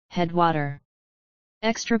Headwater.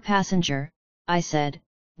 Extra passenger, I said,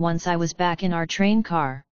 once I was back in our train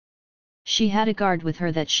car. She had a guard with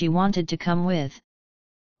her that she wanted to come with.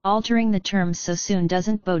 Altering the terms so soon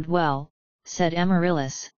doesn't bode well, said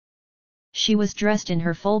Amaryllis. She was dressed in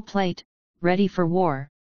her full plate, ready for war,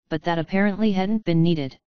 but that apparently hadn't been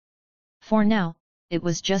needed. For now, it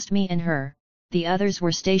was just me and her, the others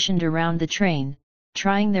were stationed around the train,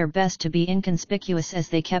 trying their best to be inconspicuous as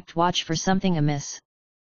they kept watch for something amiss.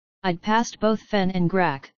 I'd passed both Fen and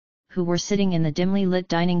Grak, who were sitting in the dimly lit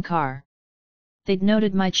dining car. They'd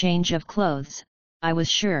noted my change of clothes, I was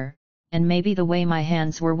sure, and maybe the way my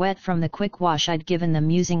hands were wet from the quick wash I'd given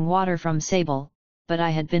them using water from Sable, but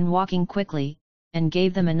I had been walking quickly, and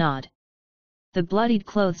gave them a nod. The bloodied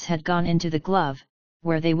clothes had gone into the glove,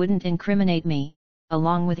 where they wouldn't incriminate me,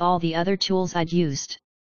 along with all the other tools I'd used.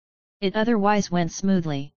 It otherwise went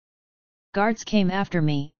smoothly. Guards came after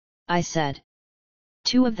me, I said.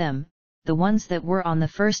 2 of them, the ones that were on the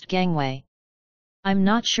first gangway. I'm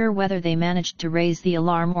not sure whether they managed to raise the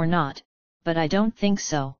alarm or not, but I don't think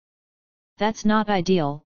so. That's not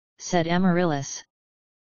ideal, said Amaryllis.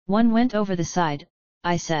 1 went over the side,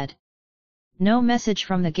 I said. No message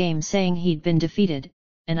from the game saying he'd been defeated,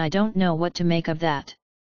 and I don't know what to make of that.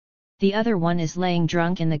 The other one is laying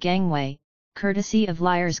drunk in the gangway, courtesy of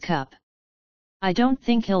Liar's Cup. I don't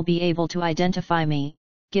think he'll be able to identify me,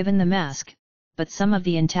 given the mask, but some of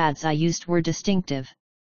the intads I used were distinctive.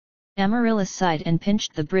 Amaryllis sighed and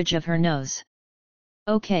pinched the bridge of her nose.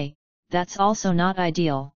 Okay, that's also not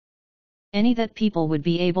ideal. Any that people would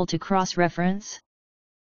be able to cross-reference?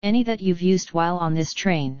 Any that you've used while on this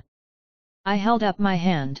train? I held up my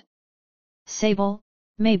hand. Sable,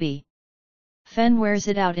 maybe. Fen wears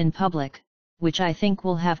it out in public, which I think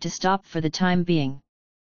we'll have to stop for the time being.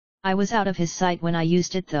 I was out of his sight when I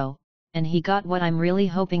used it though, and he got what I'm really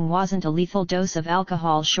hoping wasn't a lethal dose of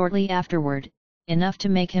alcohol shortly afterward, enough to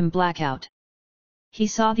make him black out. He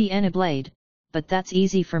saw the blade, but that's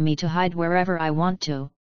easy for me to hide wherever I want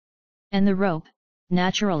to. And the rope,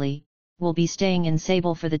 naturally, will be staying in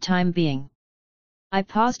Sable for the time being. I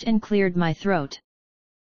paused and cleared my throat.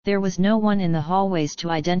 There was no one in the hallways to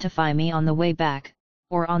identify me on the way back,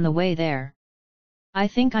 or on the way there. I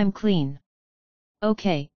think I'm clean.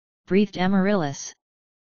 Okay, breathed Amaryllis.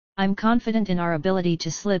 I'm confident in our ability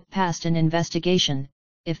to slip past an investigation,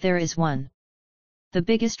 if there is one. The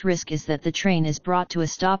biggest risk is that the train is brought to a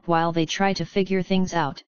stop while they try to figure things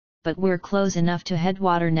out, but we're close enough to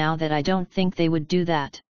Headwater now that I don't think they would do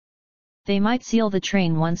that. They might seal the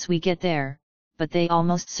train once we get there, but they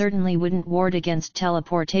almost certainly wouldn't ward against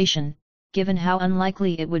teleportation, given how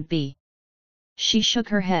unlikely it would be. She shook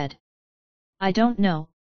her head. I don't know,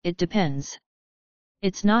 it depends.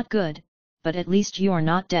 It's not good, but at least you're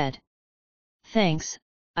not dead. Thanks,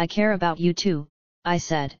 I care about you too, I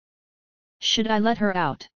said. Should I let her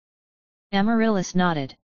out? Amaryllis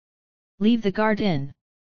nodded. Leave the guard in.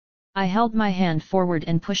 I held my hand forward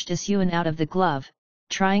and pushed Isyuan out of the glove,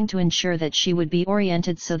 trying to ensure that she would be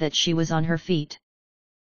oriented so that she was on her feet.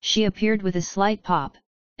 She appeared with a slight pop,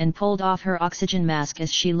 and pulled off her oxygen mask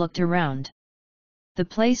as she looked around. The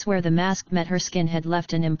place where the mask met her skin had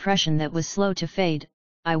left an impression that was slow to fade.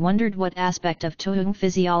 I wondered what aspect of Tohung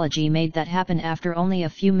physiology made that happen after only a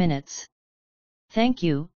few minutes. Thank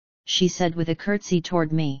you, she said with a curtsy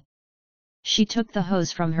toward me. She took the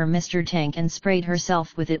hose from her Mr. Tank and sprayed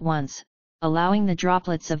herself with it once, allowing the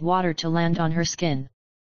droplets of water to land on her skin.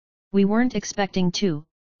 We weren't expecting to,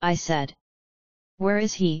 I said. Where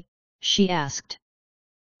is he? She asked.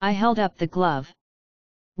 I held up the glove.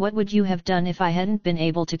 What would you have done if I hadn't been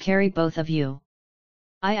able to carry both of you?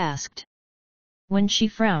 I asked. When she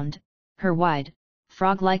frowned, her wide,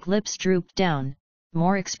 frog-like lips drooped down,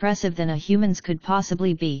 more expressive than a human's could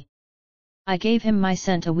possibly be. I gave him my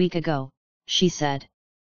scent a week ago, she said.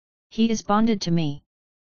 He is bonded to me.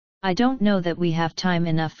 I don't know that we have time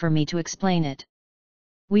enough for me to explain it.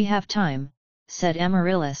 We have time, said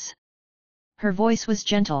Amaryllis. Her voice was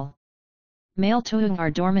gentle. Male Tohung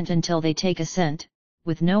are dormant until they take a scent,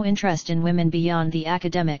 with no interest in women beyond the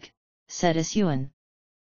academic, said Isyuan.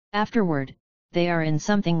 Afterward, they are in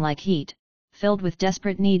something like heat, filled with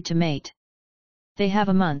desperate need to mate. They have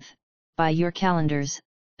a month, by your calendars,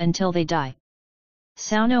 until they die.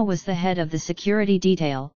 Sauno was the head of the security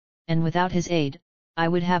detail, and without his aid, I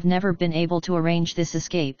would have never been able to arrange this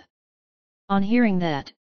escape. On hearing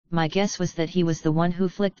that, my guess was that he was the one who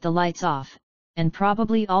flicked the lights off, and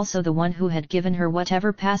probably also the one who had given her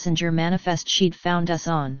whatever passenger manifest she'd found us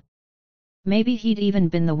on. Maybe he'd even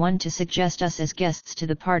been the one to suggest us as guests to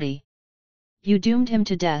the party. You doomed him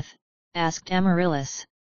to death? Asked Amaryllis.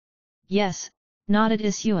 Yes, nodded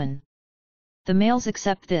Isyuan. The males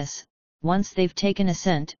accept this, once they've taken a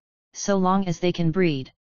scent, so long as they can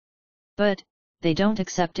breed. But, they don't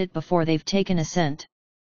accept it before they've taken a scent?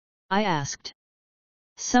 I asked.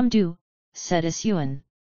 Some do, said Isuan.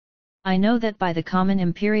 I know that by the common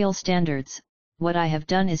imperial standards, what I have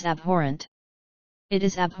done is abhorrent. It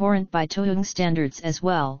is abhorrent by Toyoung standards as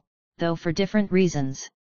well, though for different reasons.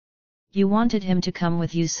 You wanted him to come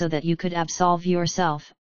with you so that you could absolve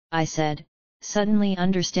yourself, I said, suddenly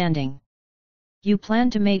understanding. You plan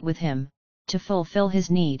to mate with him, to fulfill his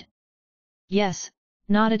need. Yes,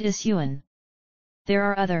 nodded Isuan. There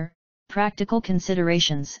are other, practical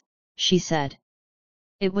considerations, she said.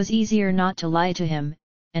 It was easier not to lie to him,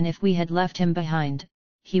 and if we had left him behind,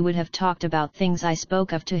 he would have talked about things I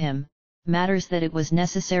spoke of to him, matters that it was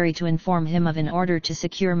necessary to inform him of in order to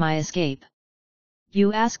secure my escape.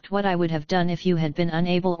 You asked what I would have done if you had been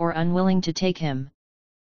unable or unwilling to take him.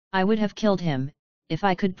 I would have killed him, if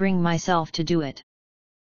I could bring myself to do it.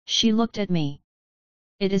 She looked at me.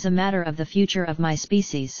 It is a matter of the future of my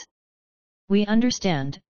species. We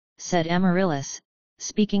understand, said Amaryllis,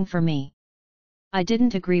 speaking for me. I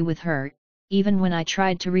didn't agree with her, even when I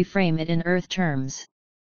tried to reframe it in Earth terms.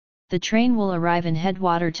 The train will arrive in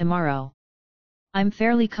Headwater tomorrow. I'm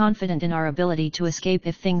fairly confident in our ability to escape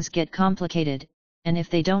if things get complicated, and if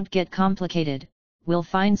they don't get complicated, we'll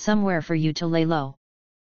find somewhere for you to lay low.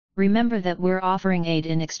 Remember that we're offering aid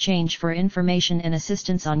in exchange for information and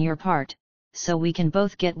assistance on your part, so we can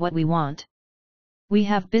both get what we want. We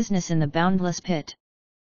have business in the Boundless Pit.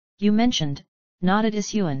 You mentioned, nodded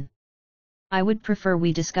Isuan. I would prefer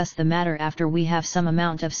we discuss the matter after we have some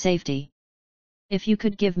amount of safety. If you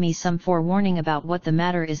could give me some forewarning about what the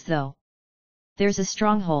matter is though. There's a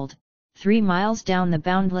stronghold, 3 miles down the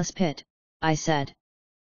Boundless Pit, I said.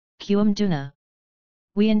 Kuumduna.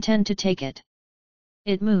 We intend to take it.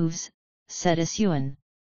 It moves, said Isuan.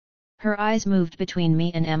 Her eyes moved between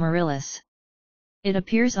me and Amaryllis. It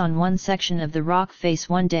appears on one section of the rock face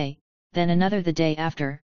one day, then another the day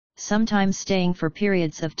after, sometimes staying for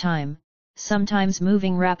periods of time, sometimes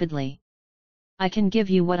moving rapidly. I can give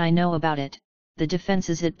you what I know about it, the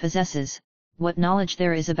defenses it possesses, what knowledge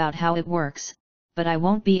there is about how it works, but I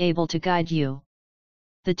won't be able to guide you.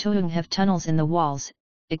 The Toyoung have tunnels in the walls,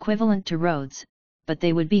 equivalent to roads, but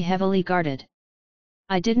they would be heavily guarded.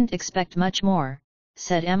 I didn't expect much more,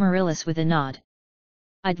 said Amaryllis with a nod.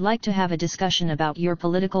 I'd like to have a discussion about your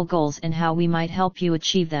political goals and how we might help you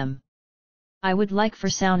achieve them. I would like for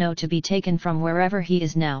Sauno to be taken from wherever he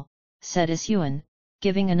is now, said Isuan,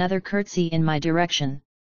 giving another curtsy in my direction.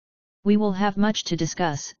 We will have much to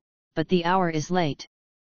discuss, but the hour is late.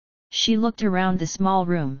 She looked around the small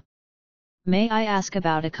room. May I ask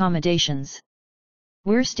about accommodations?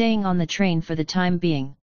 We're staying on the train for the time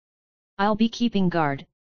being. I'll be keeping guard,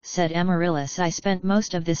 said Amaryllis. I spent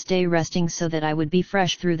most of this day resting so that I would be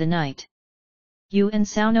fresh through the night. You and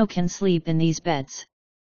Sauno can sleep in these beds.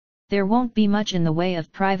 There won't be much in the way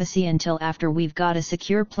of privacy until after we've got a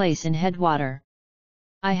secure place in Headwater.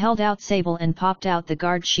 I held out Sable and popped out the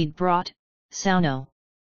guard she'd brought, Sauno.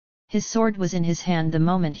 His sword was in his hand the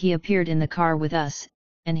moment he appeared in the car with us,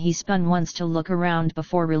 and he spun once to look around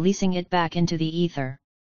before releasing it back into the ether.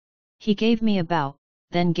 He gave me a bow,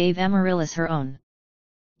 then gave Amaryllis her own.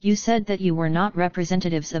 You said that you were not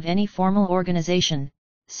representatives of any formal organization,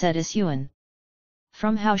 said Isuan.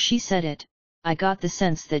 From how she said it, I got the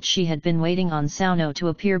sense that she had been waiting on Sauno to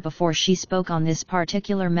appear before she spoke on this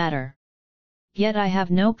particular matter. Yet I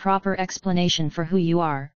have no proper explanation for who you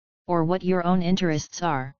are, or what your own interests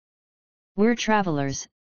are. We're travelers,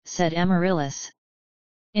 said Amaryllis.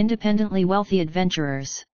 Independently wealthy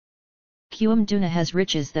adventurers. Kuumduna has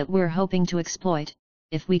riches that we're hoping to exploit,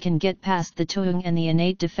 if we can get past the Toyoung and the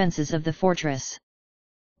innate defenses of the fortress.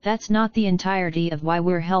 That's not the entirety of why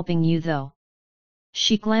we're helping you though.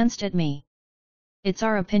 She glanced at me. It's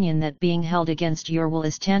our opinion that being held against your will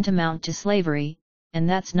is tantamount to slavery, and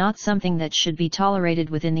that's not something that should be tolerated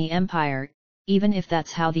within the Empire, even if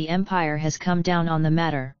that's how the Empire has come down on the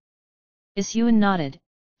matter. Isuan nodded,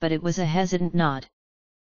 but it was a hesitant nod.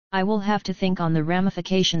 I will have to think on the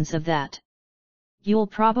ramifications of that. You'll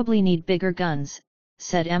probably need bigger guns,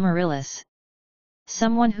 said Amaryllis.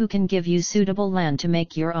 Someone who can give you suitable land to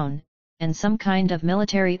make your own, and some kind of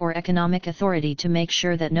military or economic authority to make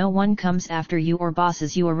sure that no one comes after you or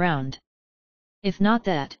bosses you around. If not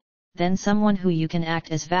that, then someone who you can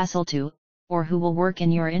act as vassal to, or who will work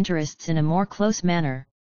in your interests in a more close manner.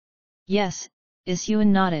 Yes, Isuan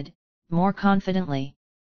nodded, more confidently.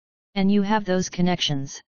 And you have those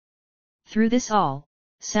connections. Through this all,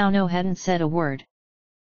 Sauno hadn't said a word.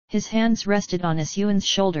 His hands rested on Isuan's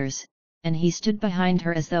shoulders, and he stood behind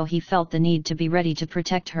her as though he felt the need to be ready to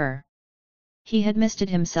protect her. He had misted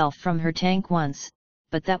himself from her tank once,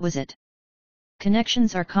 but that was it.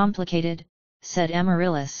 Connections are complicated, said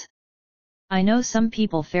Amaryllis. I know some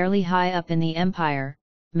people fairly high up in the Empire,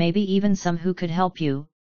 maybe even some who could help you,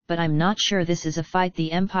 but I'm not sure this is a fight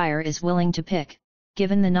the Empire is willing to pick,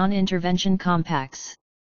 given the non-intervention compacts.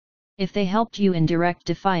 If they helped you in direct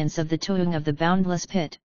defiance of the Tuung of the Boundless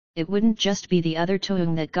Pit, it wouldn't just be the other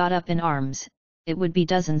Tuung that got up in arms, it would be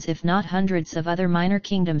dozens if not hundreds of other minor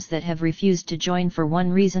kingdoms that have refused to join for one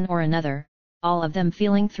reason or another, all of them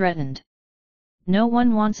feeling threatened. No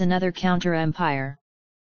one wants another counter-empire.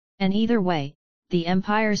 And either way, the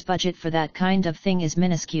Empire's budget for that kind of thing is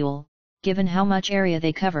minuscule, given how much area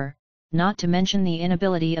they cover, not to mention the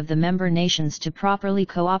inability of the member nations to properly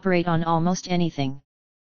cooperate on almost anything.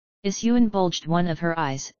 Isyuan bulged one of her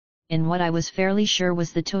eyes, in what I was fairly sure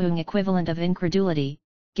was the Tuung equivalent of incredulity,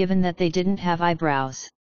 given that they didn't have eyebrows.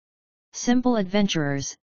 Simple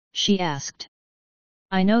adventurers, she asked.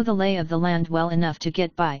 I know the lay of the land well enough to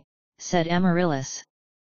get by, said Amaryllis.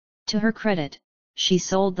 To her credit, she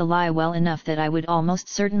sold the lie well enough that I would almost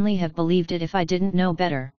certainly have believed it if I didn't know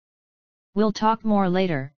better. We'll talk more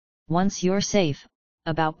later, once you're safe,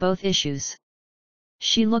 about both issues.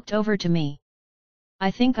 She looked over to me.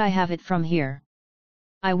 I think I have it from here.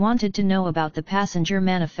 I wanted to know about the passenger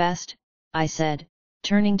manifest, I said,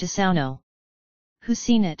 turning to Sauno. Who's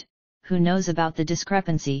seen it, who knows about the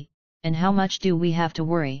discrepancy, and how much do we have to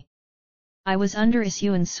worry? I was under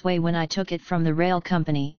Isyuan's sway when I took it from the rail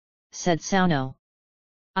company, said Sauno.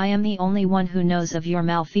 I am the only one who knows of your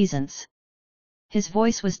malfeasance. His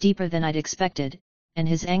voice was deeper than I'd expected, and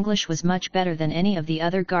his English was much better than any of the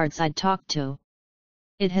other guards I'd talked to.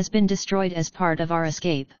 It has been destroyed as part of our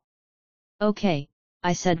escape. Okay,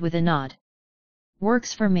 I said with a nod.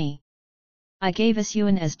 Works for me. I gave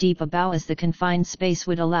Isyuan as deep a bow as the confined space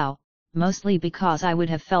would allow, mostly because I would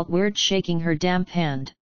have felt weird shaking her damp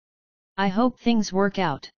hand. I hope things work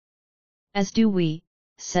out. As do we,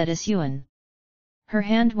 said Isyuan. Her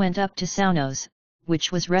hand went up to Sauno's,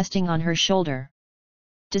 which was resting on her shoulder.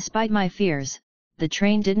 Despite my fears, the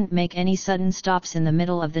train didn't make any sudden stops in the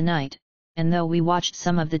middle of the night, and though we watched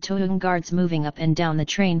some of the Tuung guards moving up and down the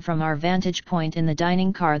train from our vantage point in the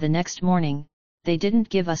dining car the next morning, they didn't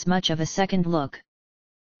give us much of a second look.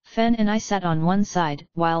 Fen and I sat on one side,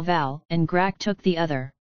 while Val and Grak took the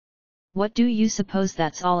other. What do you suppose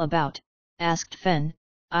that's all about? Asked Fen,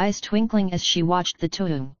 eyes twinkling as she watched the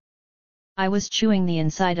Tuung. I was chewing the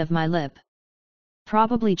inside of my lip.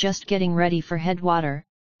 Probably just getting ready for headwater,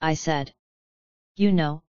 I said. You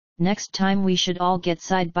know, next time we should all get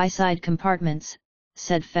side-by-side compartments,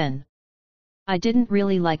 said Fen. I didn't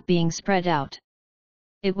really like being spread out.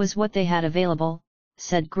 It was what they had available,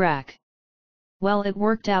 said Grak. Well, it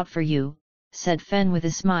worked out for you, said Fen with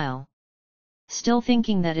a smile. Still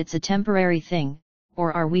thinking that it's a temporary thing,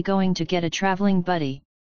 or are we going to get a traveling buddy?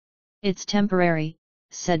 It's temporary,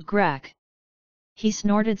 said Grak. He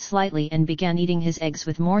snorted slightly and began eating his eggs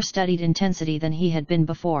with more studied intensity than he had been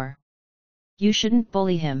before. You shouldn't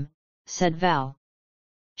bully him, said Val.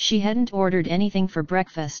 She hadn't ordered anything for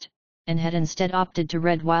breakfast, and had instead opted to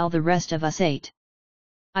read while the rest of us ate.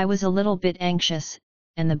 I was a little bit anxious,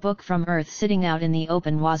 and the book from Earth sitting out in the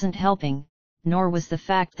open wasn't helping, nor was the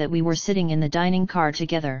fact that we were sitting in the dining car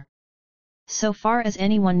together. So far as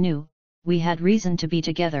anyone knew, we had reason to be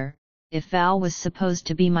together, if Val was supposed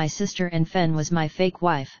to be my sister and Fen was my fake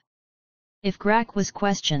wife. If Grak was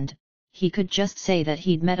questioned, he could just say that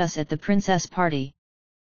he'd met us at the princess party.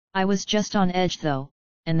 I was just on edge though,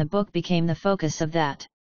 and the book became the focus of that.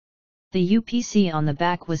 The UPC on the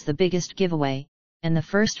back was the biggest giveaway, and the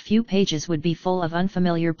first few pages would be full of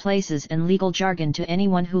unfamiliar places and legal jargon to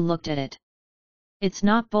anyone who looked at it. It's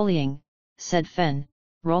not bullying, said Fen,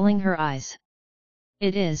 rolling her eyes.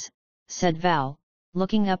 It is, said Val,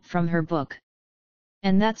 looking up from her book.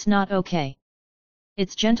 And that's not okay.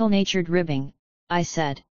 It's gentle-natured ribbing, I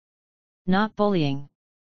said. Not bullying.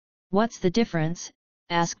 What's the difference?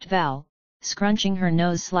 Asked Val, scrunching her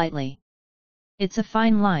nose slightly. It's a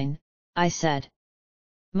fine line, I said.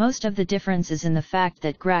 Most of the difference is in the fact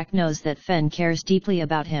that Grak knows that Fen cares deeply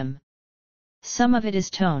about him. Some of it is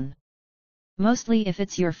tone. Mostly if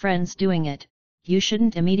it's your friends doing it, you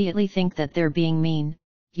shouldn't immediately think that they're being mean,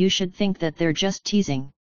 you should think that they're just teasing.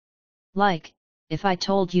 Like, if I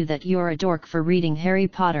told you that you're a dork for reading Harry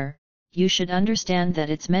Potter, you should understand that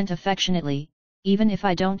it's meant affectionately, even if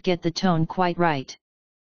I don't get the tone quite right.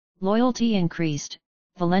 Loyalty increased,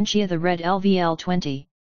 Valencia the Red LVL 20.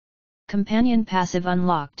 Companion passive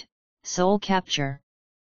unlocked, soul capture.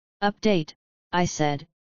 Update, I said,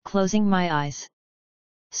 closing my eyes.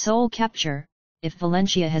 Soul capture, if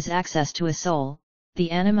Valencia has access to a soul,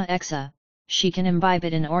 the anima exa, she can imbibe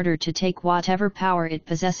it in order to take whatever power it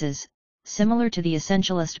possesses, similar to the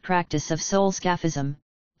essentialist practice of soul scaphism,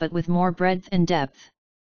 but with more breadth and depth.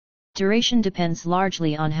 Duration depends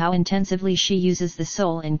largely on how intensively she uses the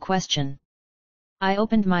soul in question. I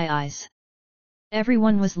opened my eyes.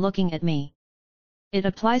 Everyone was looking at me. It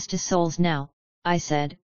applies to souls now, I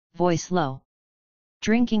said, voice low.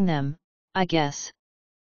 Drinking them, I guess.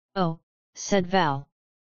 Oh, said Val.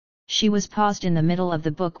 She was paused in the middle of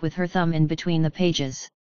the book with her thumb in between the pages.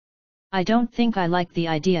 I don't think I like the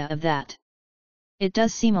idea of that. It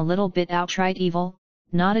does seem a little bit outright evil,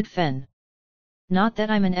 nodded Fen. Not that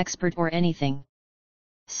I'm an expert or anything.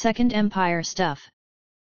 Second Empire stuff.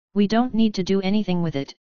 We don't need to do anything with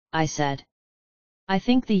it, I said. I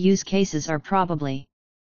think the use cases are probably,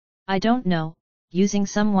 I don't know, using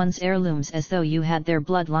someone's heirlooms as though you had their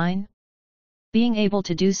bloodline? Being able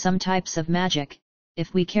to do some types of magic,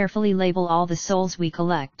 if we carefully label all the souls we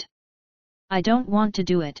collect. I don't want to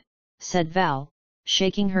do it, said Val,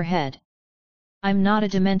 shaking her head. I'm not a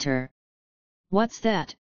Dementor. What's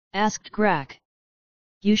that? Asked Grak.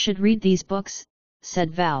 You should read these books,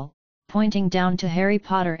 said Val, pointing down to Harry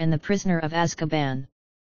Potter and the Prisoner of Azkaban.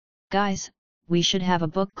 Guys, we should have a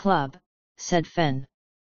book club, said Fen.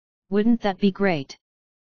 Wouldn't that be great?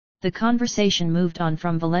 The conversation moved on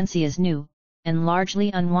from Valencia's new, and largely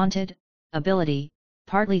unwanted, ability,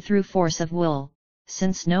 partly through force of will,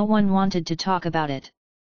 since no one wanted to talk about it.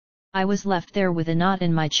 I was left there with a knot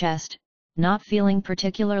in my chest, not feeling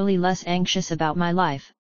particularly less anxious about my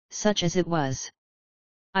life, such as it was.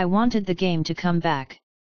 I wanted the game to come back.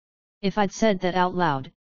 If I'd said that out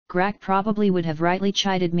loud, Grak probably would have rightly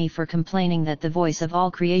chided me for complaining that the voice of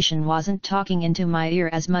all creation wasn't talking into my ear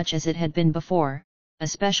as much as it had been before,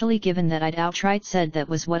 especially given that I'd outright said that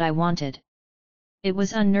was what I wanted. It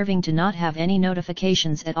was unnerving to not have any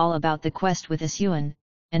notifications at all about the quest with Isuan,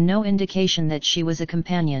 and no indication that she was a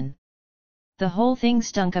companion. The whole thing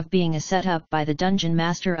stunk of being a setup by the dungeon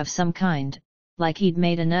master of some kind, like he'd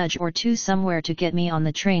made a nudge or two somewhere to get me on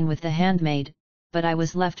the train with the handmaid, but I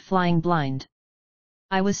was left flying blind.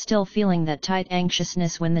 I was still feeling that tight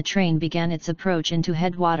anxiousness when the train began its approach into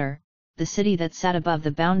Headwater, the city that sat above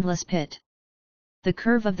the boundless pit. The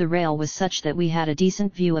curve of the rail was such that we had a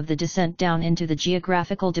decent view of the descent down into the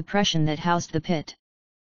geographical depression that housed the pit.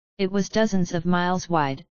 It was dozens of miles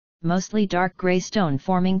wide, mostly dark grey stone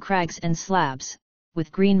forming crags and slabs,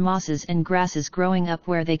 with green mosses and grasses growing up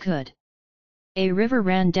where they could. A river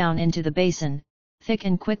ran down into the basin, thick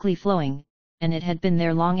and quickly flowing, and it had been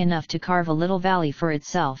there long enough to carve a little valley for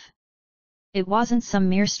itself. It wasn't some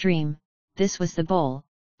mere stream, this was the Bowl,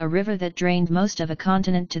 a river that drained most of a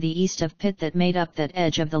continent to the east of Pit that made up that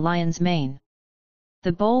edge of the Lion's Mane.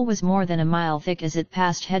 The Bowl was more than a mile thick as it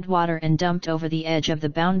passed Headwater and dumped over the edge of the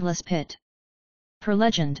boundless pit. Per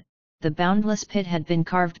legend, the boundless pit had been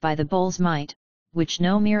carved by the Bowl's might, which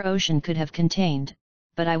no mere ocean could have contained,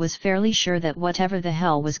 but I was fairly sure that whatever the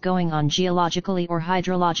hell was going on geologically or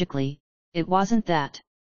hydrologically, it wasn't that.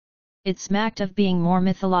 It smacked of being more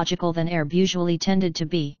mythological than Erb usually tended to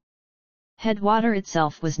be. Headwater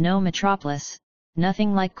itself was no metropolis,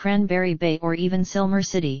 nothing like Cranberry Bay or even Silmer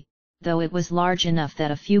City, though it was large enough that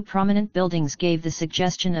a few prominent buildings gave the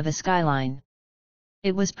suggestion of a skyline.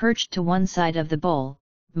 It was perched to one side of the Bowl,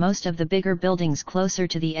 most of the bigger buildings closer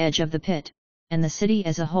to the edge of the pit, and the city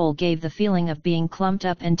as a whole gave the feeling of being clumped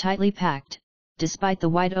up and tightly packed, despite the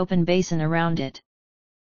wide open basin around it.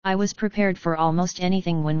 I was prepared for almost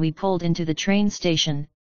anything when we pulled into the train station,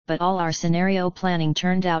 but all our scenario planning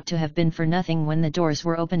turned out to have been for nothing when the doors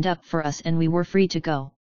were opened up for us and we were free to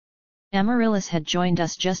go. Amaryllis had joined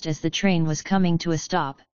us just as the train was coming to a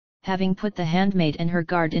stop, having put the handmaid and her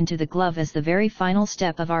guard into the glove as the very final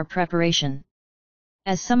step of our preparation.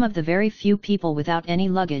 As some of the very few people without any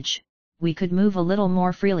luggage, we could move a little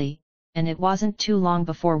more freely, and it wasn't too long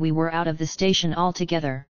before we were out of the station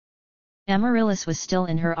altogether. Amaryllis was still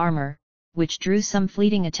in her armor, which drew some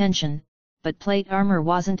fleeting attention, but plate armor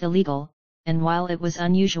wasn't illegal, and while it was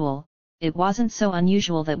unusual, it wasn't so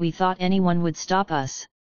unusual that we thought anyone would stop us.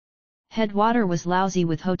 Headwater was lousy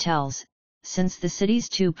with hotels, since the city's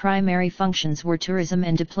two primary functions were tourism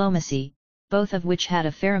and diplomacy, both of which had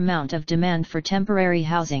a fair amount of demand for temporary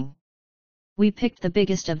housing. We picked the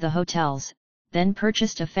biggest of the hotels, then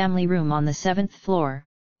purchased a family room on the 7th floor.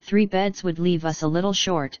 3 beds would leave us a little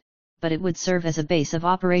short, but it would serve as a base of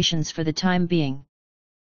operations for the time being.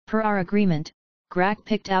 Per our agreement, Grak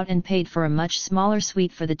picked out and paid for a much smaller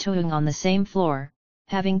suite for the Toong on the same floor,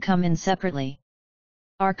 having come in separately.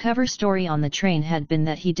 Our cover story on the train had been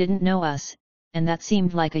that he didn't know us, and that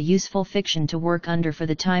seemed like a useful fiction to work under for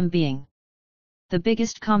the time being. The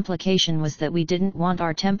biggest complication was that we didn't want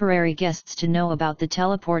our temporary guests to know about the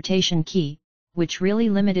teleportation key, which really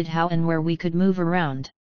limited how and where we could move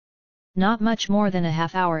around. Not much more than a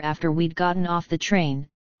half hour after we'd gotten off the train,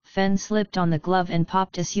 Fen slipped on the glove and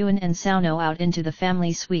popped Isyuan and Sauno out into the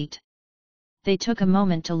family suite. They took a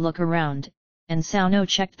moment to look around, and Sauno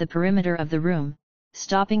checked the perimeter of the room,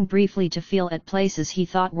 stopping briefly to feel at places he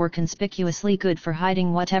thought were conspicuously good for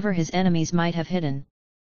hiding whatever his enemies might have hidden.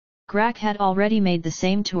 Grak had already made the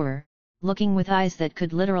same tour, looking with eyes that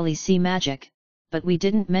could literally see magic, but we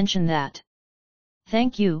didn't mention that.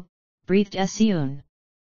 "Thank you," breathed Isyuan.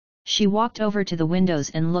 She walked over to the windows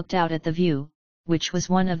and looked out at the view, which was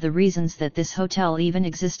one of the reasons that this hotel even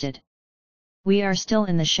existed. "We are still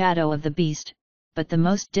in the shadow of the beast, but the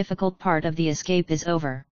most difficult part of the escape is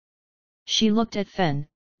over." She looked at Fen,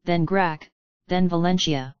 then Grak, then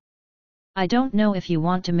Valencia. "I don't know if you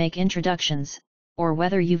want to make introductions, or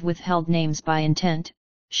whether you've withheld names by intent,"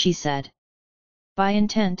 she said. "By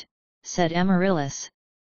intent," said Amaryllis.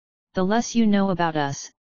 "The less you know about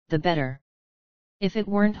us, the better. If it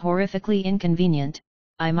weren't horrifically inconvenient,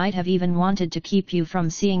 I might have even wanted to keep you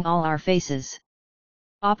from seeing all our faces."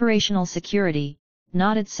 "Operational security,"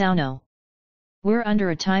 nodded Sauno. "We're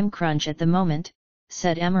under a time crunch at the moment,"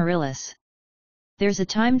 said Amaryllis. "There's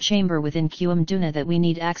a time chamber within Qumduna that we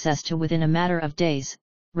need access to within a matter of days,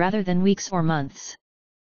 rather than weeks or months.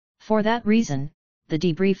 For that reason, the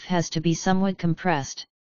debrief has to be somewhat compressed.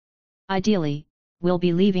 Ideally, we'll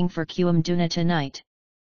be leaving for Qumduna tonight."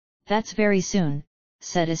 "That's very soon,"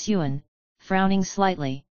 said Isyuan, frowning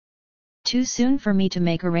slightly. "Too soon for me to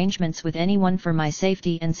make arrangements with anyone for my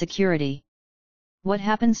safety and security." "What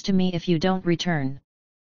happens to me if you don't return?"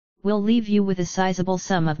 "We'll leave you with a sizable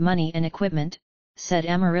sum of money and equipment," said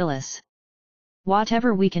Amaryllis.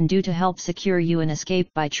 "Whatever we can do to help secure you an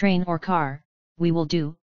escape by train or car, we will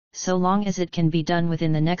do, so long as it can be done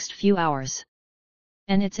within the next few hours.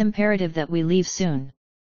 And it's imperative that we leave soon."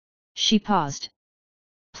 She paused.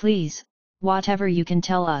 "Please, whatever you can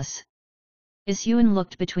tell us." Isyuan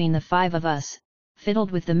looked between the five of us, fiddled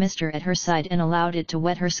with the mister at her side and allowed it to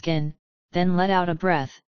wet her skin, then let out a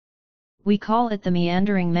breath. "We call it the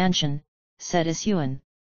Meandering Mansion," said Isyuan.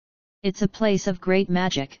 "It's a place of great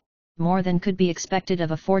magic, more than could be expected of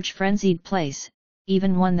a forge-frenzied place,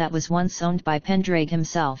 even one that was once owned by Pendraig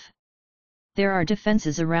himself. There are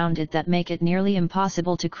defenses around it that make it nearly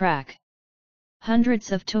impossible to crack.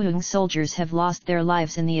 Hundreds of Tuhung soldiers have lost their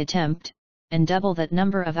lives in the attempt, and double that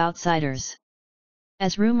number of outsiders.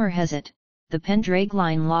 As rumor has it, the Pendraig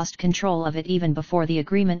line lost control of it even before the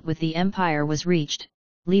agreement with the Empire was reached,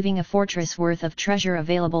 leaving a fortress worth of treasure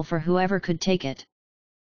available for whoever could take it."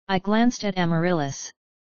 I glanced at Amaryllis.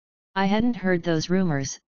 "I hadn't heard those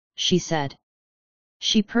rumors," she said.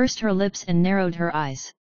 She pursed her lips and narrowed her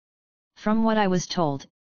eyes. "From what I was told,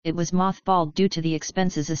 it was mothballed due to the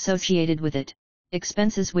expenses associated with it,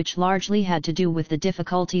 expenses which largely had to do with the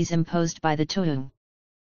difficulties imposed by the Tuhung.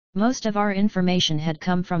 Most of our information had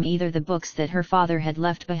come from either the books that her father had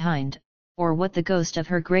left behind, or what the ghost of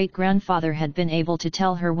her great-grandfather had been able to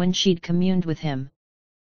tell her when she'd communed with him.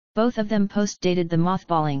 Both of them post-dated the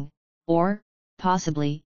mothballing, or,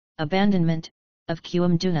 possibly, abandonment, of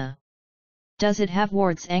Qumduna." "Does it have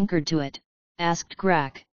wards anchored to it?" asked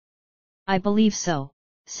Grak. "I believe so,"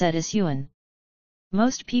 said Isyuan.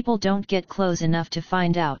 "Most people don't get close enough to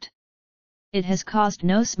find out. It has caused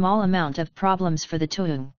no small amount of problems for the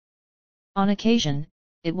Tuhung. On occasion,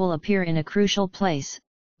 it will appear in a crucial place,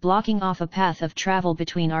 blocking off a path of travel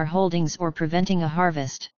between our holdings or preventing a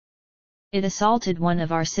harvest. It assaulted one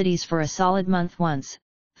of our cities for a solid month once,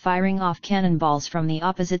 firing off cannonballs from the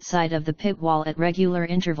opposite side of the pit wall at regular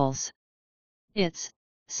intervals." "It's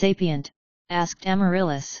sapient?" asked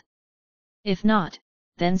Amaryllis. "If not,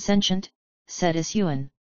 then sentient," said Isyuan.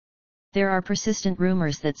 "There are persistent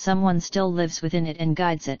rumors that someone still lives within it and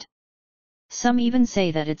guides it. Some even say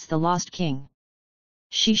that it's the Lost King."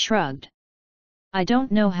 She shrugged. "I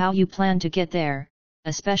don't know how you plan to get there,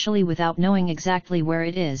 especially without knowing exactly where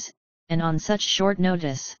it is, and on such short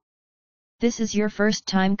notice. This is your first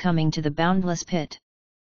time coming to the Boundless Pit."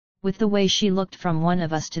 With the way she looked from one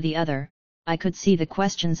of us to the other, I could see the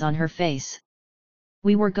questions on her face.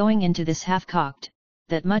 We were going into this half-cocked,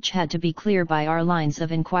 that much had to be clear by our lines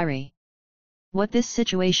of inquiry. What this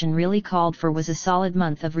situation really called for was a solid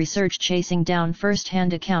month of research, chasing down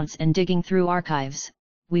first-hand accounts and digging through archives.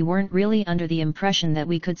 We weren't really under the impression that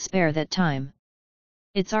we could spare that time.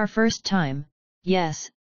 "It's our first time, yes,"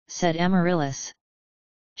 said Amaryllis.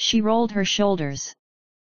 She rolled her shoulders.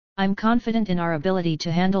 "I'm confident in our ability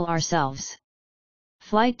to handle ourselves."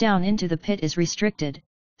 "Flight down into the pit is restricted,"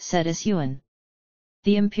 said Isyuan.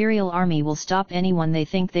 The Imperial Army will stop anyone they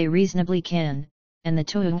think they reasonably can, and the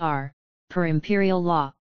Tuung are, per Imperial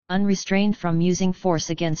law, unrestrained from using force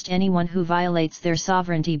against anyone who violates their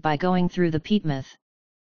sovereignty by going through the Peatmouth.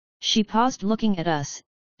 She paused looking at us,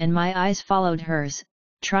 and my eyes followed hers,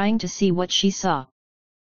 trying to see what she saw.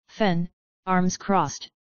 Fen, arms crossed,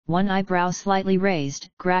 one eyebrow slightly raised,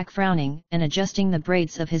 Grak frowning and adjusting the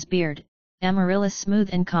braids of his beard, Amaryllis smooth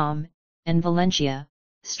and calm, and Valentia,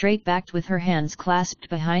 straight-backed with her hands clasped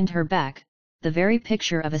behind her back, the very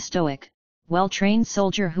picture of a stoic, well-trained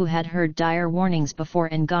soldier who had heard dire warnings before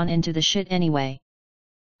and gone into the shit anyway.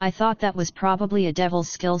 I thought that was probably a devil's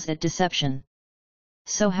skills at deception.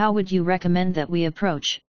 "So how would you recommend that we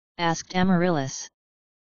approach?" asked Amaryllis.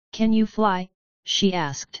 "Can you fly?" she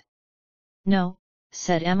asked. "No,"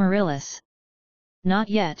 said Amaryllis. "Not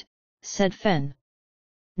yet," said Fen.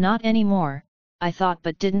 "Not anymore, I thought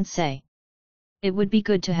but didn't say. It would be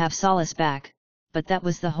good to have Solace back, but that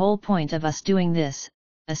was the whole point of us doing this,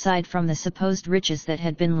 aside from the supposed riches that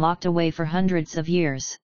had been locked away for hundreds of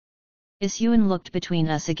years." Isyuan looked between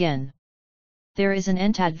us again. "There is an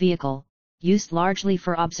Entad vehicle, used largely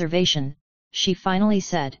for observation," she finally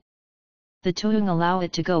said. "The Tuung allow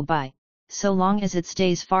it to go by, so long as it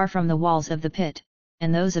stays far from the walls of the pit,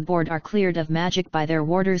 and those aboard are cleared of magic by their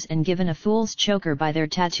warders and given a fool's choker by their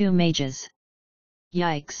tattoo mages."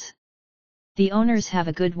 Yikes! The owners have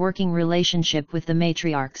a good working relationship with the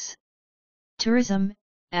matriarchs. "Tourism?"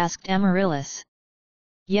 asked Amaryllis.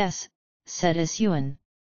 "Yes," said Isyuan.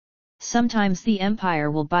 "Sometimes the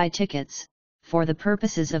Empire will buy tickets, for the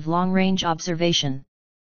purposes of long-range observation.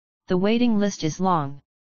 The waiting list is long."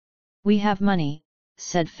 "We have money,"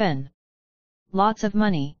 said Fen. "Lots of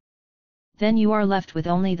money." "Then you are left with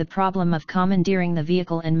only the problem of commandeering the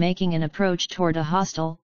vehicle and making an approach toward a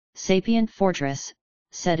hostile, sapient fortress,"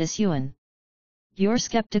 said Isyuan. "You're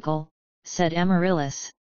skeptical," said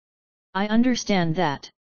Amaryllis. "I understand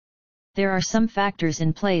that. There are some factors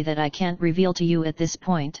in play that I can't reveal to you at this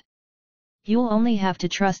point. You'll only have to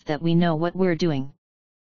trust that we know what we're doing."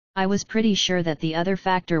 I was pretty sure that the other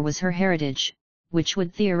factor was her heritage, which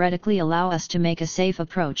would theoretically allow us to make a safe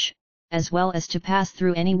approach, as well as to pass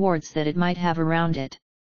through any wards that it might have around it.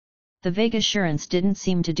 The vague assurance didn't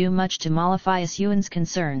seem to do much to mollify Isyuan's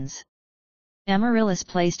concerns. Amaryllis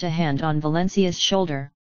placed a hand on Valencia's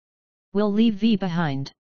shoulder. "We'll leave V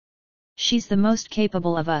behind. She's the most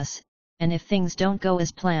capable of us, and if things don't go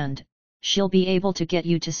as planned, she'll be able to get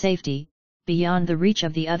you to safety, beyond the reach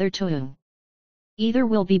of the other Tuung. Either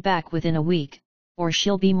we'll be back within a week, or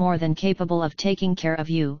she'll be more than capable of taking care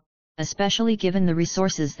of you, especially given the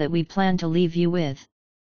resources that we plan to leave you with."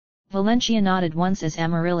 Valentia nodded once as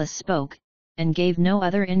Amaryllis spoke, and gave no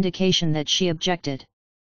other indication that she objected.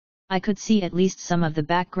 I could see at least some of the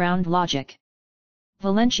background logic.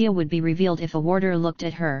 Valentia would be revealed if a warder looked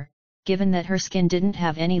at her, given that her skin didn't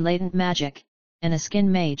have any latent magic, and a skin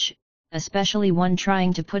mage, especially one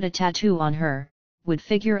trying to put a tattoo on her, would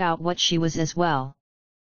figure out what she was as well.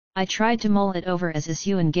 I tried to mull it over as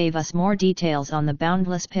Isyuan gave us more details on the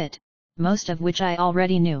boundless pit, most of which I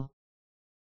already knew.